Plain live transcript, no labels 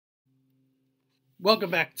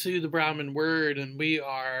Welcome back to the Brahmin Word, and we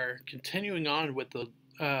are continuing on with the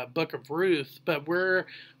book of Ruth, but we're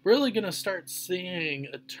really going to start seeing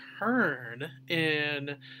a turn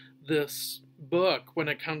in this book when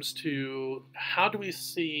it comes to how do we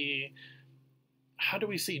see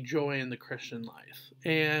joy in the Christian life.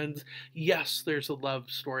 And yes, there's a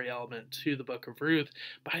love story element to the book of Ruth,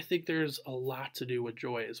 but I think there's a lot to do with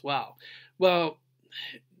joy as well. Well,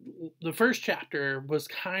 the first chapter was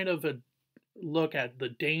kind of a look at the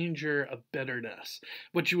danger of bitterness,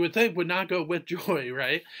 which you would think would not go with joy,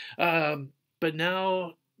 right? But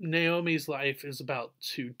now Naomi's life is about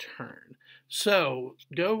to turn. So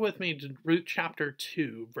go with me to Ruth chapter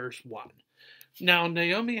 2, verse 1. Now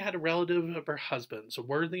Naomi had a relative of her husband's, a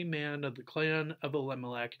worthy man of the clan of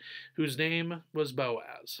Elimelech, whose name was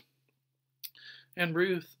Boaz. And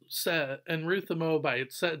Ruth the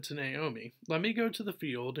Moabite said to Naomi, "Let me go to the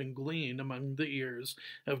field and glean among the ears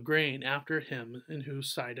of grain after him in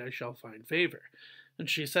whose sight I shall find favor." And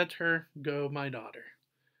she said to her, "Go, my daughter."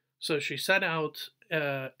 So she set out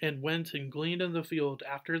and went and gleaned in the field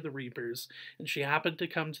after the reapers, and she happened to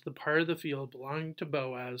come to the part of the field belonging to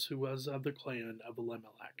Boaz, who was of the clan of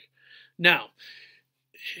Elimelech. Now,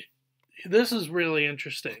 this is really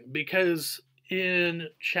interesting because in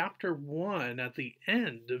chapter 1, at the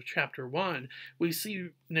end of chapter 1, we see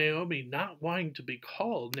Naomi not wanting to be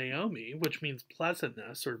called Naomi, which means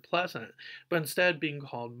pleasantness or pleasant, but instead being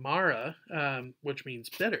called Mara, which means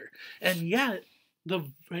bitter. And yet, the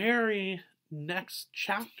very next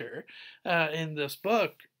chapter in this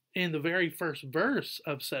book, in the very first verse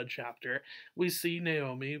of said chapter, we see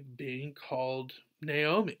Naomi being called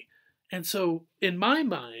Naomi. And so, in my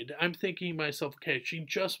mind, I'm thinking to myself, okay, she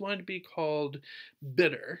just wanted to be called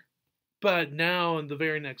bitter, but now in the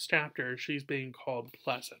very next chapter, she's being called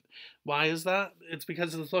pleasant. Why is that? It's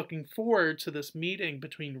because it's looking forward to this meeting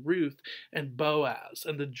between Ruth and Boaz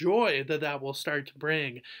and the joy that that will start to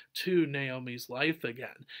bring to Naomi's life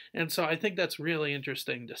again. And so I think that's really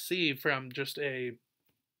interesting to see from just a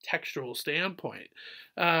textual standpoint.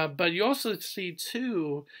 But you also see,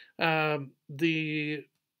 too,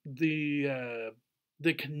 the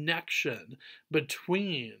connection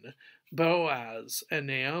between Boaz and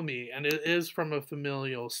Naomi, and it is from a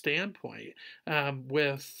familial standpoint,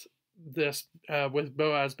 with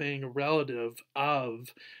Boaz being a relative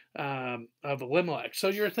of Elimelech. So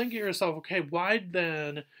you're thinking to yourself, okay, why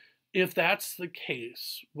then? If that's the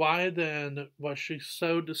case, why then was she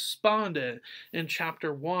so despondent in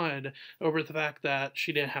chapter 1 over the fact that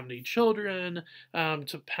she didn't have any children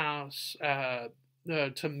to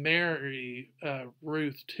marry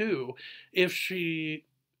Ruth too,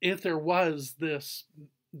 if there was this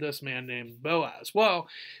man named Boaz? Well,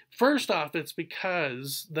 first off, it's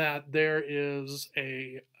because that there is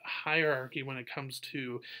a hierarchy when it comes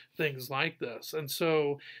to things like this, and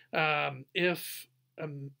so if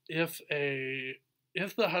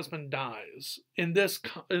the husband dies in this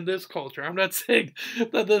culture, I'm not saying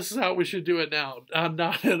that this is how we should do it now,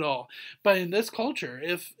 not at all. But in this culture,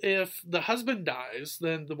 if the husband dies,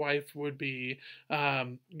 then the wife would be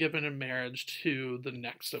given in marriage to the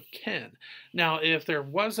next of kin. Now, if there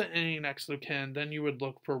wasn't any next of kin, then you would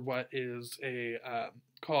look for what is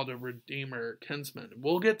called a redeemer kinsman.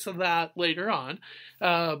 We'll get to that later on,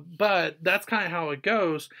 but that's kind of how it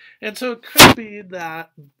goes. And so it could be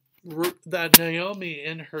that Naomi,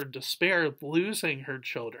 in her despair of losing her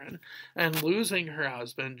children and losing her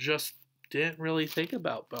husband, just didn't really think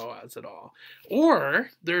about Boaz at all.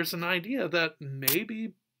 Or there's an idea that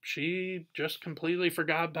maybe she just completely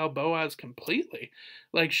forgot about Boaz completely.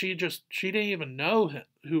 Like she didn't even know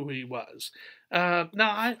who he was.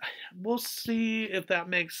 Now we'll see if that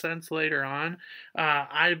makes sense later on.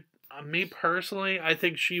 Me personally, I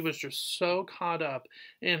think she was just so caught up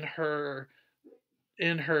in her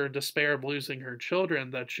despair of losing her children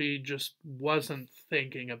that she just wasn't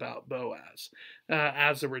thinking about Boaz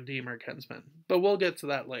as a redeemer kinsman. But we'll get to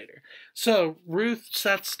that later. So Ruth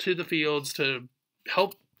sets to the fields to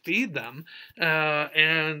help feed them,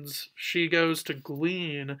 and she goes to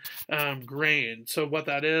glean grain. So what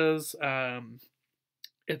that is,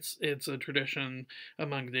 it's a tradition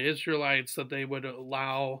among the Israelites that they would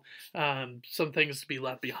allow some things to be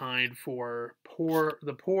left behind for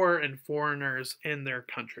the poor and foreigners in their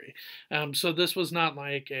country. So this was not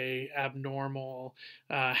like a abnormal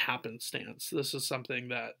happenstance. This is something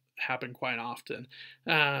that happened quite often.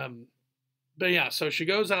 But yeah, so she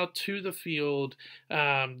goes out to the field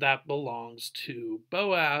that belongs to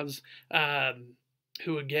Boaz,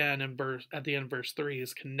 who again at the end of verse 3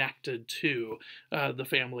 is connected to the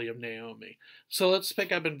family of Naomi. So let's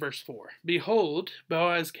pick up in verse 4. "Behold,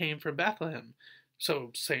 Boaz came from Bethlehem,"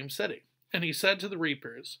 so same city, And he said to the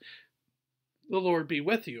reapers, "The Lord be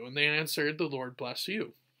with you." And they answered, "The Lord bless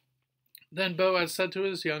you." Then Boaz said to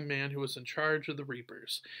his young man who was in charge of the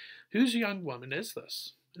reapers, "Whose young woman is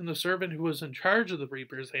this?" And the servant who was in charge of the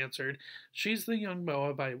reapers answered, "She's the young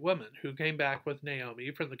Moabite woman who came back with Naomi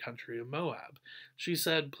from the country of Moab. She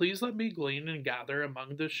said, 'Please let me glean and gather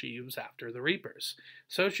among the sheaves after the reapers.'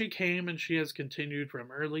 So she came, and she has continued from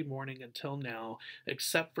early morning until now,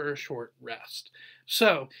 except for a short rest."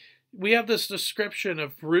 So we have this description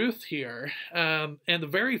of Ruth here, and the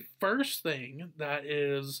very first thing that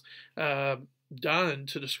is done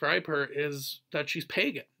to describe her is that she's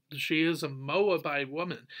pagan. She is a Moabite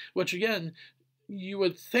woman, which again, you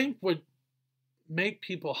would think would make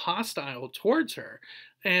people hostile towards her.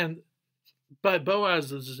 But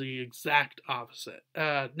Boaz is the exact opposite.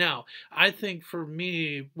 Now, I think for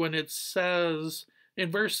me, when it says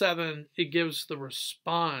in verse 7, it gives the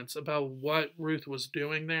response about what Ruth was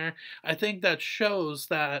doing there. I think that shows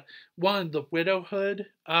that, one, the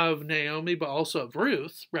widowhood of Naomi, but also of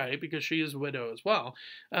Ruth, right, because she is a widow as well.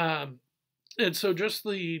 And so just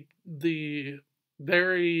the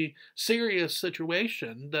very serious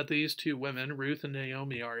situation that these two women, Ruth and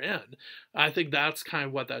Naomi, are in, I think that's kind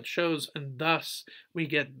of what that shows, and thus we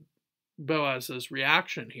get Boaz's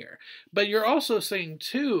reaction here. But you're also seeing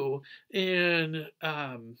too in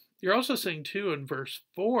verse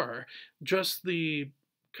 4 just the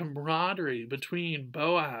camaraderie between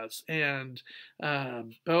Boaz and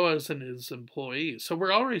his employees. So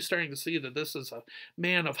we're already starting to see that this is a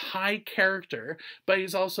man of high character, but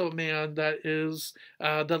he's also a man that is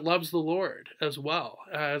that loves the Lord as well.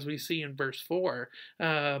 As we see in verse 4,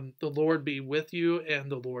 the Lord be with you and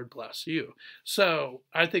the Lord bless you. So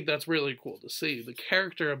I think that's really cool to see the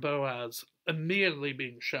character of Boaz immediately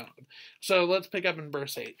being shown. So let's pick up in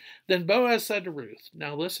verse 8. Then Boaz said to Ruth,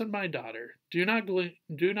 "Now listen, my daughter, do not go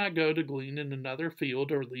to glean in another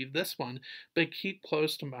field or leave this one, but keep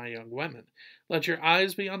close to my young women. Let your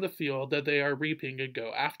eyes be on the field that they are reaping, and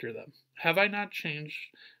go after them. Have I not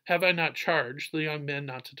charged the young men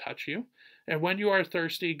not to touch you? And when you are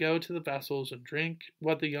thirsty, go to the vessels and drink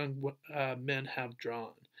what the young men have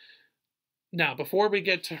drawn." Now, before we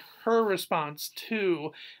get to her response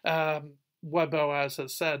to what Boaz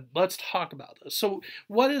has said, let's talk about this. So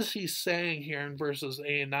what is he saying here in verses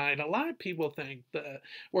 8 and 9? A lot of people think that,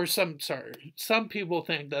 some people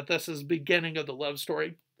think that this is the beginning of the love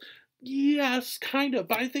story. Yes, kind of,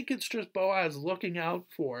 but I think it's just Boaz looking out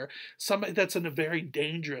for somebody that's in a very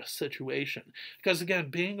dangerous situation. Because again,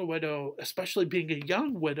 being a widow, especially being a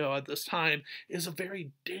young widow at this time, is a very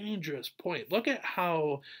dangerous point. Look at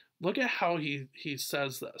how he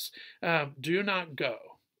says this. Do not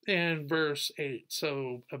go. In verse 8,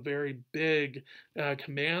 so a very big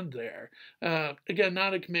command there. Again,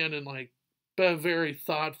 not a command in but a very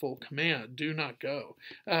thoughtful command. Do not go.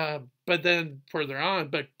 But then further on,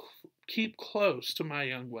 but keep close to my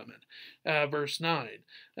young women. Verse 9.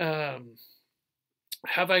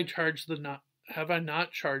 Have I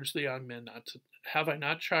not charged the young men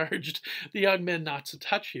not to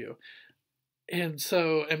touch you? And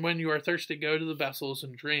when you are thirsty, go to the vessels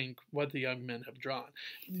and drink what the young men have drawn.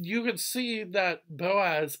 You can see that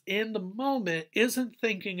Boaz, in the moment, isn't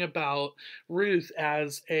thinking about Ruth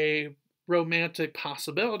as a romantic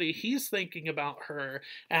possibility. He's thinking about her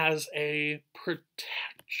as a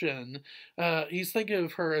protection. He's thinking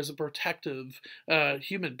of her as a protective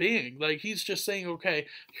human being. He's just saying, okay,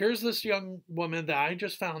 here's this young woman that I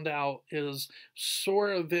just found out is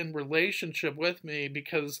sort of in relationship with me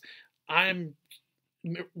because I'm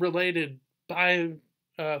related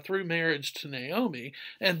through marriage to Naomi,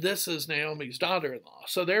 and this is Naomi's daughter-in-law.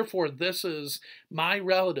 So therefore, this is my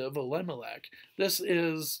relative Elimelech. This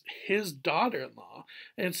is his daughter-in-law,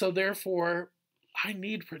 and so therefore, I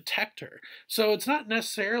need to protect her. So it's not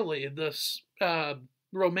necessarily this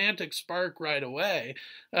romantic spark right away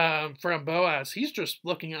from Boaz. He's just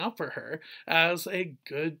looking out for her as a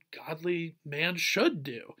good, godly man should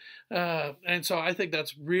do. And so I think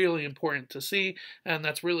that's really important to see, and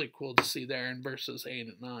that's really cool to see there in verses 8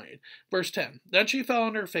 and 9. Verse 10, Then she fell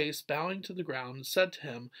on her face, bowing to the ground, and said to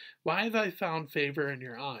him, Why have I found favor in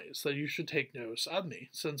your eyes, that you should take notice of me,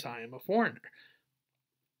 since I am a foreigner?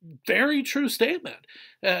 Very true statement.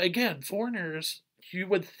 Again, foreigners, you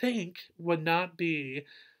would think, would not be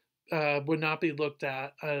looked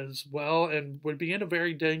at as well and would be in a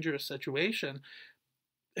very dangerous situation.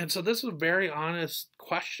 And so this is a very honest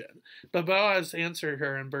question. But Boaz answered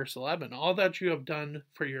her in verse 11, All that you have done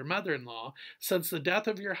for your mother-in-law since the death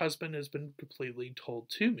of your husband has been completely told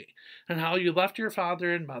to me, and how you left your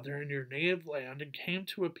father and mother in your native land and came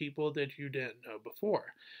to a people that you didn't know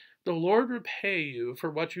before. The Lord repay you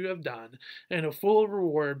for what you have done, and a full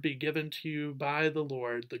reward be given to you by the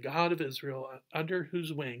Lord, the God of Israel, under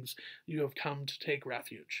whose wings you have come to take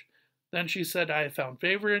refuge. Then she said, I have found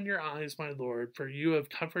favor in your eyes, my Lord, for you have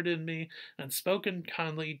comforted me and spoken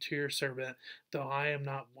kindly to your servant, though I am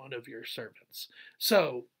not one of your servants.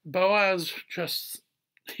 So Boaz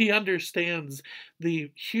he understands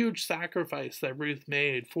the huge sacrifice that Ruth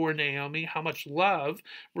made for Naomi, how much love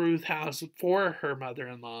Ruth has for her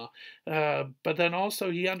mother-in-law, but then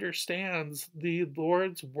also he understands the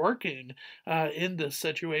Lord's working in this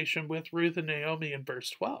situation with Ruth and Naomi in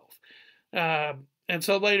verse 12. And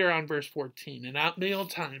so later on, verse 14, and at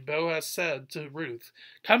mealtime, Boaz said to Ruth,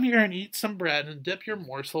 come here and eat some bread and dip your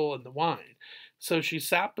morsel in the wine. So she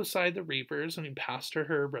sat beside the reapers, and he passed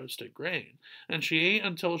her roasted grain. And she ate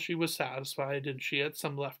until she was satisfied, and she had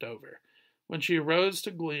some left over. When she arose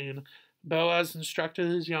to glean, Boaz instructed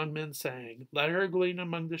his young men, saying, let her glean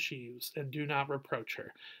among the sheaves, and do not reproach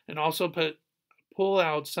her. And also pull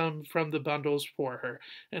out some from the bundles for her,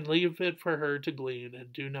 and leave it for her to glean,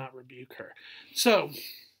 and do not rebuke her. So,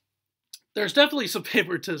 there's definitely some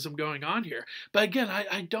favoritism going on here. But again,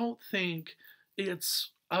 I don't think it's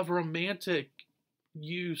of romantic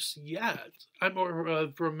use yet. I'm more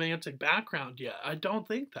of romantic background yet. I don't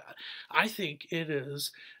think that. I think it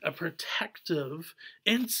is a protective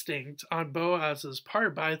instinct on Boaz's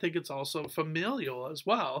part, but I think it's also familial as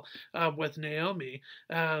well with Naomi.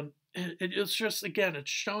 It's just, again, it's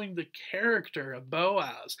showing the character of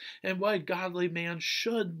Boaz and what a godly man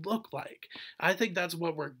should look like. I think that's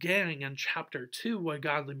what we're getting in chapter 2, what a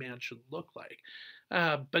godly man should look like.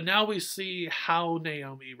 But now we see how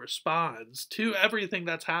Naomi responds to everything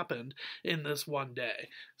that's happened in this one day.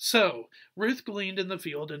 So, Ruth gleaned in the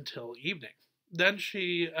field until evening. Then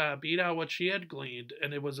she beat out what she had gleaned,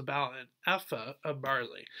 and it was about an ephah of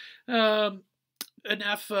barley. An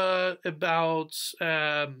ephah, about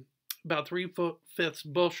 3/5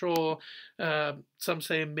 bushel. Some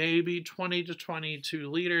say maybe 20 to 22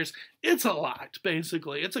 liters. It's a lot,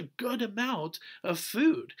 basically. It's a good amount of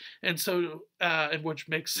food. And so, which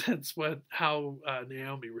makes sense how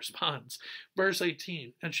Naomi responds. Verse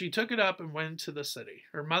 18, and she took it up and went to the city.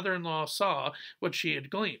 Her mother-in-law saw what she had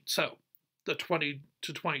gleaned. So, the 20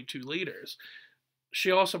 to 22 liters. She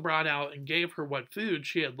also brought out and gave her what food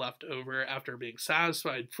she had left over after being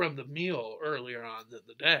satisfied from the meal earlier on in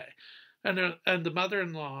the day. And the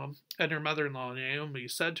mother-in-law and her mother-in-law Naomi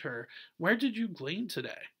said to her, where did you glean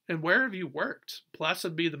today? And where have you worked?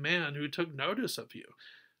 Blessed be the man who took notice of you.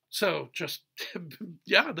 So just,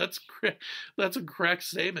 yeah, that's a correct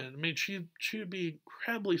statement. I mean, she would be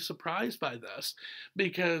incredibly surprised by this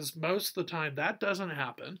because most of the time that doesn't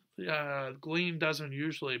happen. Glean doesn't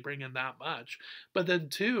usually bring in that much. But then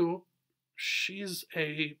too, she's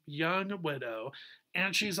a young widow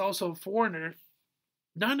and she's also a foreigner.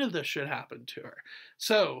 None of this should happen to her.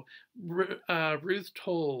 So Ruth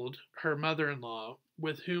told her mother-in-law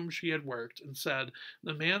with whom she had worked and said,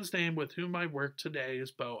 the man's name with whom I work today is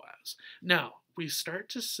Boaz. Now, we start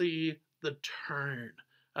to see the turn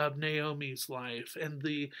of Naomi's life and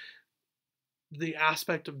the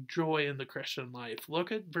aspect of joy in the Christian life.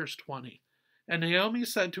 Look at verse 20. And Naomi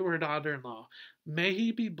said to her daughter-in-law, may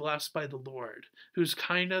he be blessed by the Lord, whose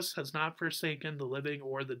kindness has not forsaken the living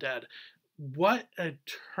or the dead. What a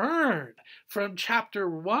turn from chapter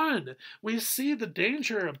 1. We see the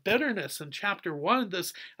danger of bitterness in chapter 1,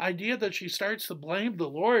 this idea that she starts to blame the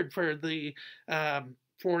Lord for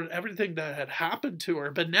everything that had happened to her.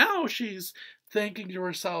 But now she's thinking to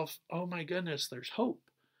herself, oh my goodness, there's hope.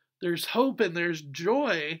 There's hope and there's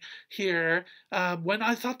joy here when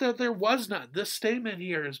I thought that there was none. This statement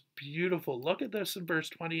here is beautiful. Look at this in verse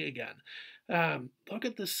 20 again. Look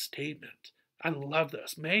at this statement. I love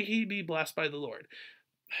this. May he be blessed by the Lord,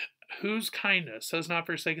 whose kindness has not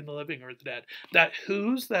forsaken the living or the dead. That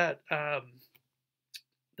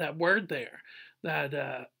word there,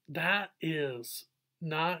 that is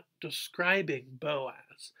not describing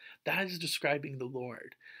Boaz. That is describing the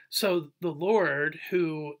Lord. So the Lord,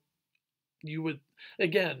 who you would,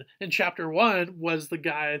 again, in chapter 1, was the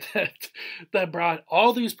guy that brought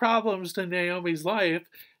all these problems to Naomi's life,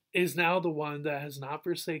 is now the one that has not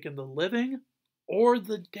forsaken the living or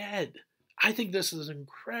the dead. I think this is an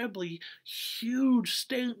incredibly huge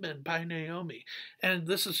statement by Naomi. And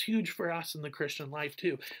this is huge for us in the Christian life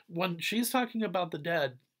too. When she's talking about the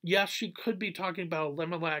dead, yes, she could be talking about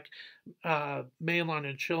Elimelech, Mahlon,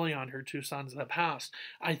 and Chilion, her two sons that passed.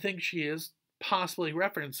 I think she is possibly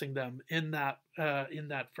referencing them in that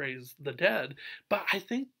phrase, the dead. But I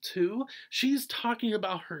think too, she's talking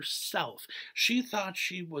about herself. She thought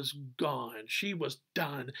she was gone. She was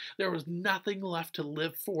done. There was nothing left to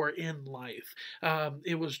live for in life.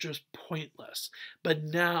 It was just pointless. But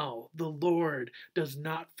now the Lord does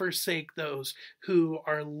not forsake those who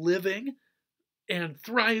are living and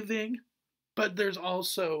thriving. But there's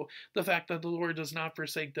also the fact that the Lord does not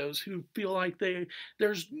forsake those who feel like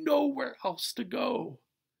there's nowhere else to go.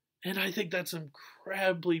 And I think that's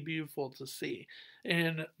incredibly beautiful to see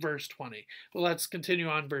in verse 20. Well, let's continue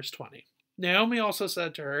on verse 20. Naomi also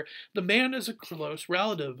said to her, "The man is a close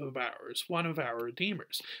relative of ours, one of our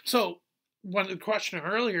redeemers." So, the question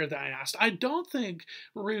earlier that I asked, I don't think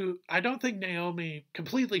Naomi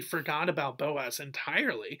completely forgot about Boaz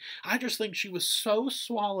entirely. I just think she was so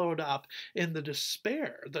swallowed up in the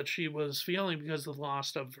despair that she was feeling because of the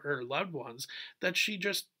loss of her loved ones that she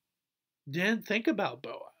just didn't think about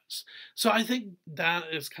Boaz. So I think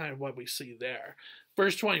that is kind of what we see there.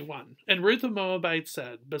 Verse 21, and Ruth the Moabite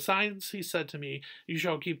said, "Besides, he said to me, you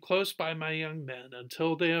shall keep close by my young men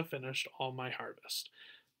until they have finished all my harvest."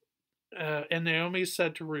 And Naomi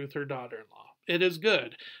said to Ruth, her daughter-in-law, "It is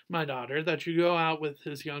good, my daughter, that you go out with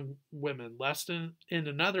his young women, lest in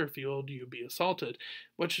another field you be assaulted,"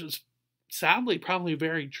 which is sadly probably a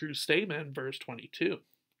very true statement in verse 22.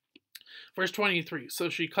 Verse 23, so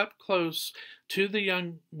she kept close to the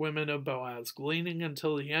young women of Boaz, gleaning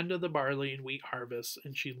until the end of the barley and wheat harvest,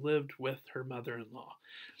 and she lived with her mother-in-law.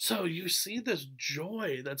 So you see this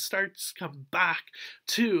joy that starts to come back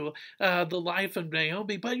to the life of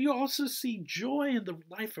Naomi, but you also see joy in the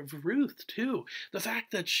life of Ruth too. The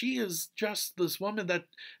fact that she is just this woman that,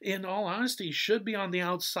 in all honesty, should be on the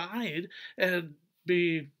outside and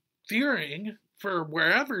be fearing for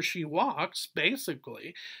wherever she walks,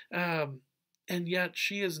 basically. And yet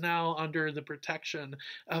she is now under the protection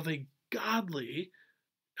of a godly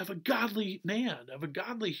man, of a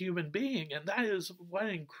godly human being. And that is what an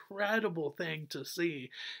incredible thing to see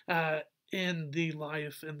in the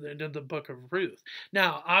life in the book of Ruth.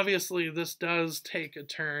 Now, obviously, this does take a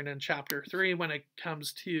turn in chapter 3 when it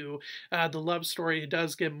comes to the love story. It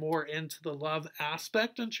does get more into the love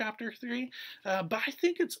aspect in chapter 3. But I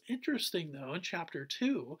think it's interesting, though, in chapter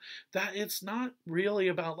 2, that it's not really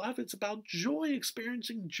about love. It's about joy,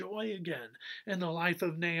 experiencing joy again in the life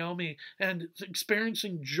of Naomi, and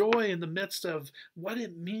experiencing joy in the midst of what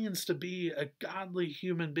it means to be a godly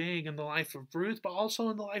human being in the life of Ruth, but also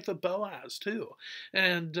in the life of Boaz too.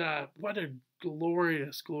 And what a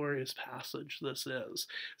glorious, glorious passage this is.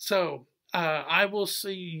 So I will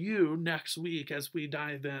see you next week as we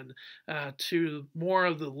dive in to more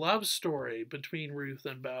of the love story between Ruth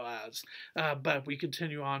and Boaz. But we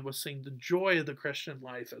continue on with seeing the joy of the Christian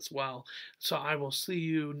life as well. So I will see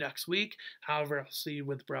you next week. However, I'll see you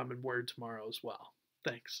with Brahmin Word tomorrow as well.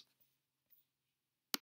 Thanks.